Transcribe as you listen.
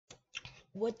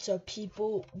What's up,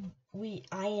 people?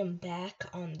 I am back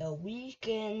on the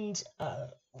weekend.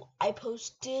 I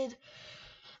posted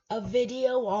a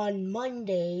video on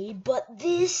Monday, but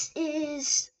this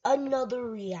is another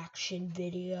reaction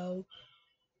video.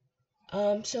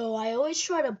 So I always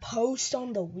try to post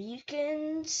on the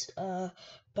weekends, but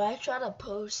I try to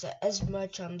post as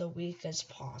much on the week as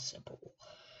possible.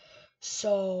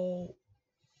 So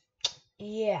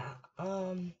yeah,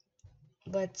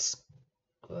 let's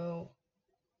go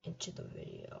into the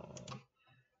video.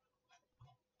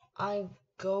 I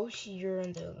go here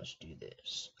and then let's do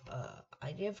this.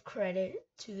 I give credit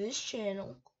to this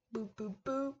channel. Boop, boop,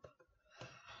 boop.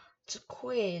 It's a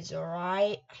quiz,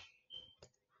 alright?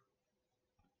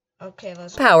 Okay,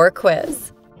 let's go. Power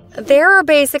quiz. There are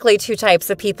basically two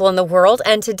types of people in the world,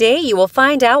 and today you will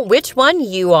find out which one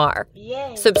you are.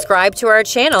 Yay. Subscribe to our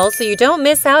channel so you don't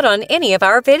miss out on any of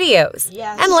our videos.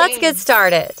 Yeah, and let's get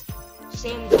started.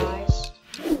 Same, guys.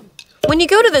 When you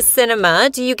go to the cinema,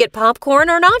 do you get popcorn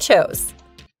or nachos?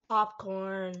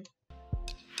 Popcorn.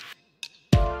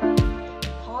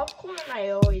 Popcorn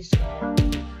I always get.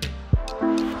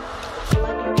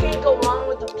 Like, you can't go wrong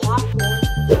with the popcorn.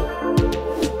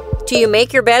 Do you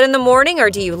make your bed in the morning or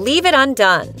do you leave it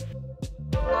undone?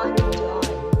 Undone.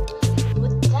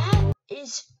 But that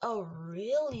is a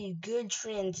really good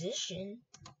transition.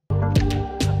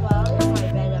 About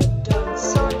my bed undone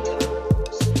sometimes.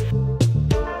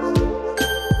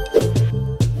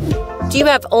 Do you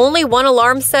have only one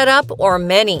alarm set up or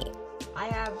many? I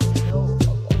have no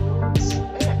alarms.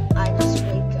 I just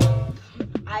wake up.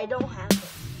 I don't have it.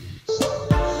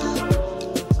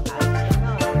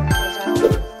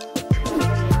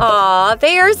 Aw,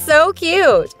 they are so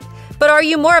cute. But are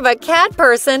you more of a cat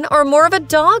person or more of a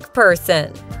dog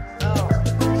person? Oh,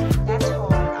 that's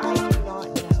hard. I do not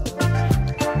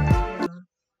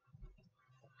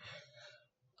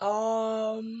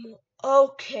know.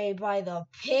 Okay, by the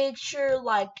picture,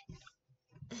 like,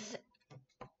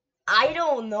 I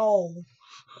don't know.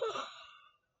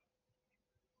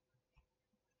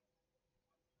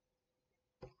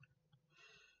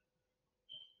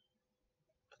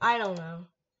 I don't know.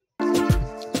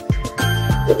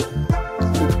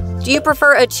 Do you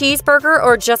prefer a cheeseburger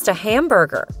or just a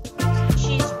hamburger?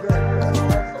 Cheeseburger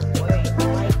all the way.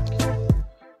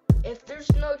 Like, if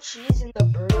there's no cheese in the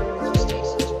burger, it just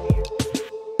tastes weird.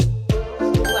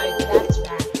 Like, that's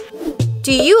bad.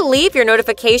 Do you leave your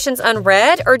notifications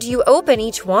unread or do you open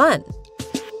each one?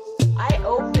 I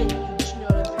open each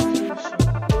notification.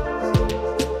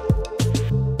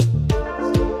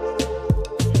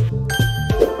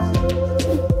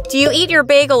 Do you eat your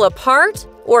bagel apart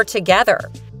or together? A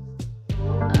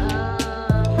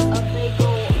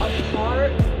bagel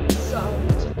apart.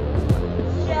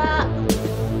 Yeah,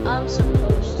 I'm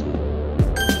supposed to.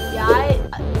 Yeah,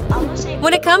 I'm gonna say.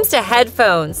 When it comes to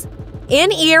headphones,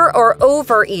 in-ear or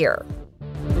over-ear?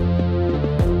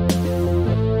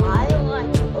 I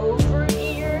like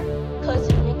over-ear because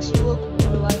it makes you look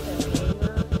more like a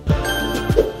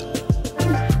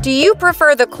gamer. Do you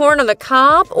prefer the corn on the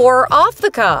cob or off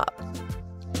the cob?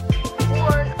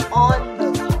 Corn on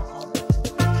the cob.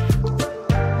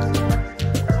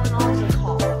 Corn on the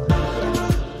cob.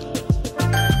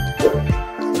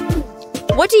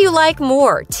 Yes. What do you like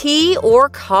more, tea or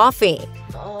coffee? Tea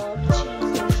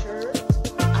for sure.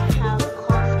 I have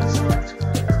coffee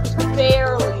sometimes.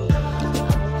 Barely. I've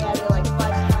only had it like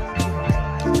 5 times in my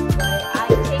life. But I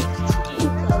take tea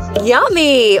because it's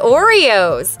Yummy!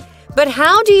 Oreos! But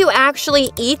how do you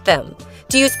actually eat them?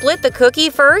 Do you split the cookie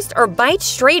first or bite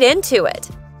straight into it?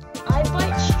 I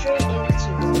bite straight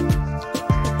into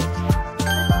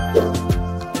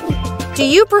it. Do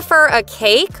you prefer a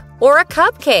cake or a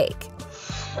cupcake?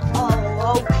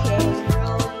 Oh, okay.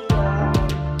 Really,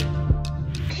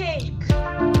 cake.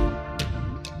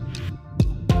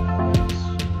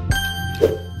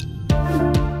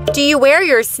 Do you wear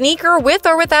your sneaker with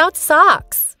or without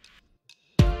socks?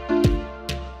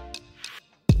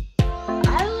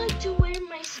 I like to wear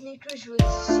my sneakers with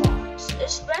socks,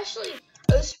 especially,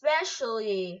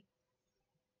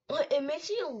 it makes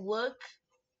you look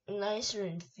nicer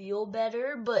and feel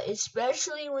better, but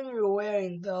especially when you're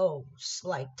wearing those,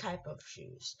 like, type of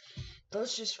shoes.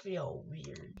 Those just feel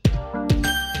weird.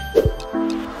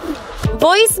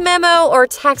 Voice memo or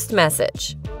text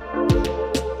message?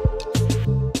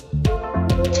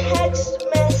 Text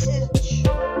message.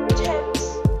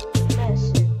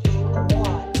 A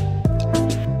lot.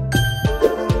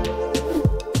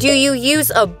 Do you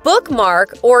use a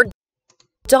bookmark or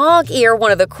dog ear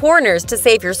one of the corners to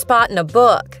save your spot in a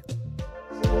book?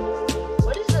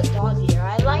 What is a dog ear?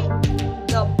 I like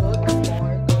the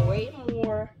bookmark way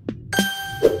more.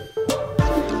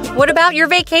 What about your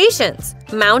vacations?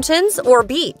 Mountains or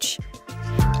beach?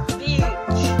 Beach.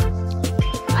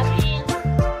 I mean,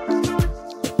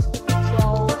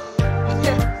 both.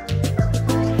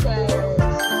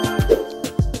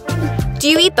 Do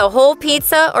you eat the whole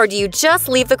pizza or do you just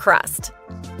leave the crust?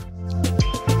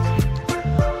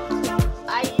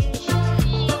 I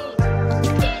usually,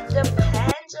 it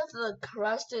depends if the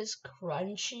crust is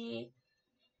crunchy.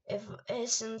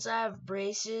 Since I have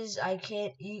braces, I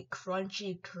can't eat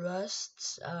crunchy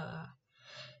crusts.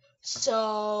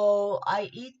 So I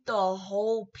eat the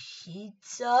whole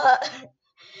pizza.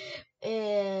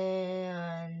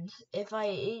 And if I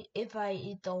eat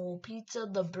the whole pizza,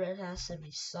 the bread has to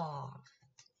be soft.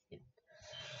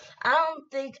 I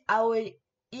don't think I would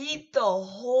eat the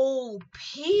whole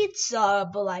pizza,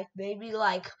 but like maybe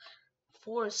like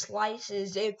 4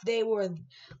 slices if they were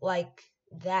like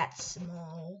that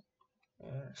small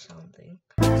or something.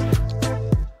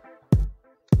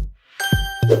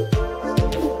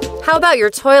 How about your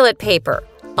toilet paper?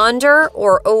 Under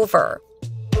or over?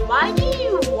 Why do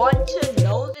you want to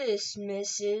know this,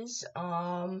 Mrs.?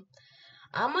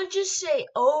 I'ma just say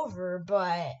over,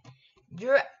 but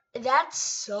that's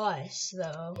sus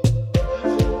though.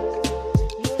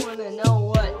 You wanna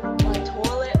know what my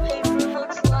toilet paper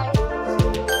looks like?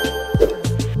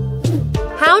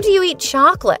 How do you eat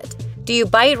chocolate? Do you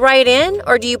bite right in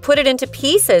or do you put it into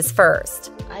pieces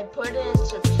first? I put it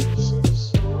into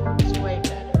pieces. It's way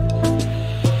better.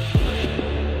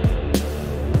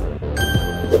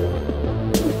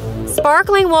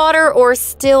 Sparkling water or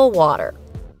still water?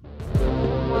 Oh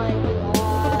my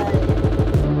god.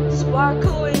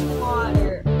 Sparkling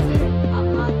water.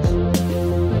 I'm not sure.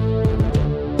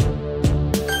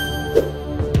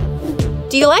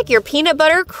 Do you like your peanut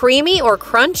butter creamy or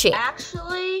crunchy?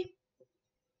 Actually,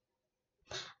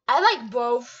 I like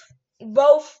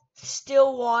both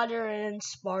still water and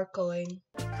sparkling.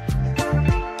 And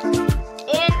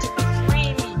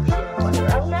creamy peanut butter.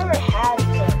 I've never had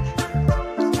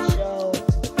crunchy. So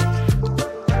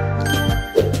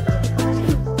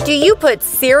Do you put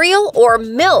cereal or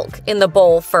milk in the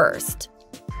bowl first?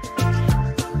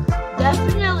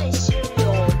 definitely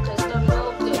cereal, because the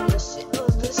milk and the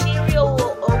cereal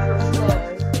will overflow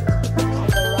on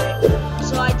the right.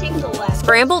 So I take the left.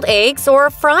 Scrambled eggs or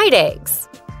fried eggs?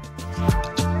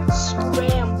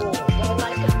 Scrambled. I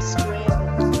like them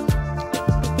scrambled.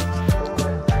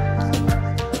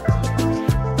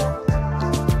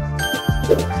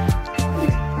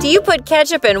 Do you put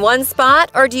ketchup in one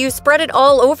spot or do you spread it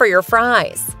all over your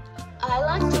fries? I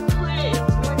like to put it in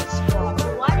one spot,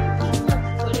 but why do people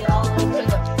put it all over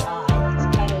the fries? It's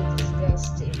kind of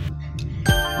disgusting.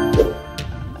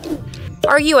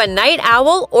 Are you a night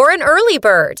owl or an early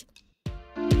bird?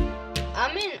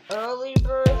 I'm an early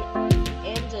bird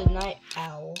and a night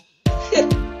owl.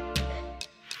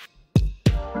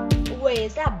 Wait,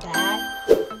 is that bad?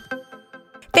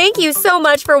 Thank you so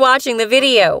much for watching the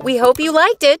video. We hope you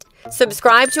liked it.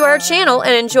 Subscribe to our channel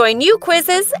and enjoy new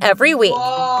quizzes every week.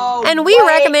 Whoa, And we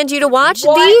recommend you to watch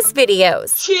these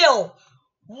videos. Chill.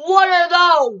 What are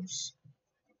those?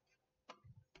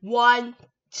 1,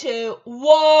 2.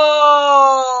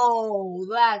 Whoa,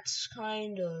 that's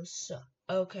kind of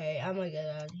okay. I'm gonna get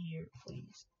out of here,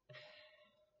 please.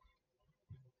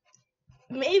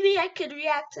 Maybe I could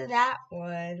react to that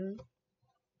one.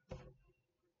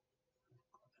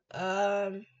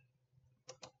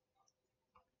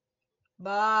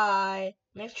 Bye.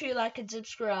 Make sure you like and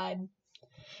subscribe.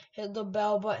 Hit the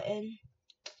bell button.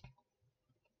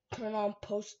 Turn on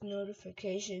post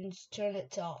notifications. Turn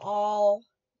it to all.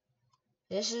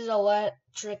 This is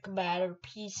Electric Matter.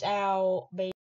 Peace out, baby.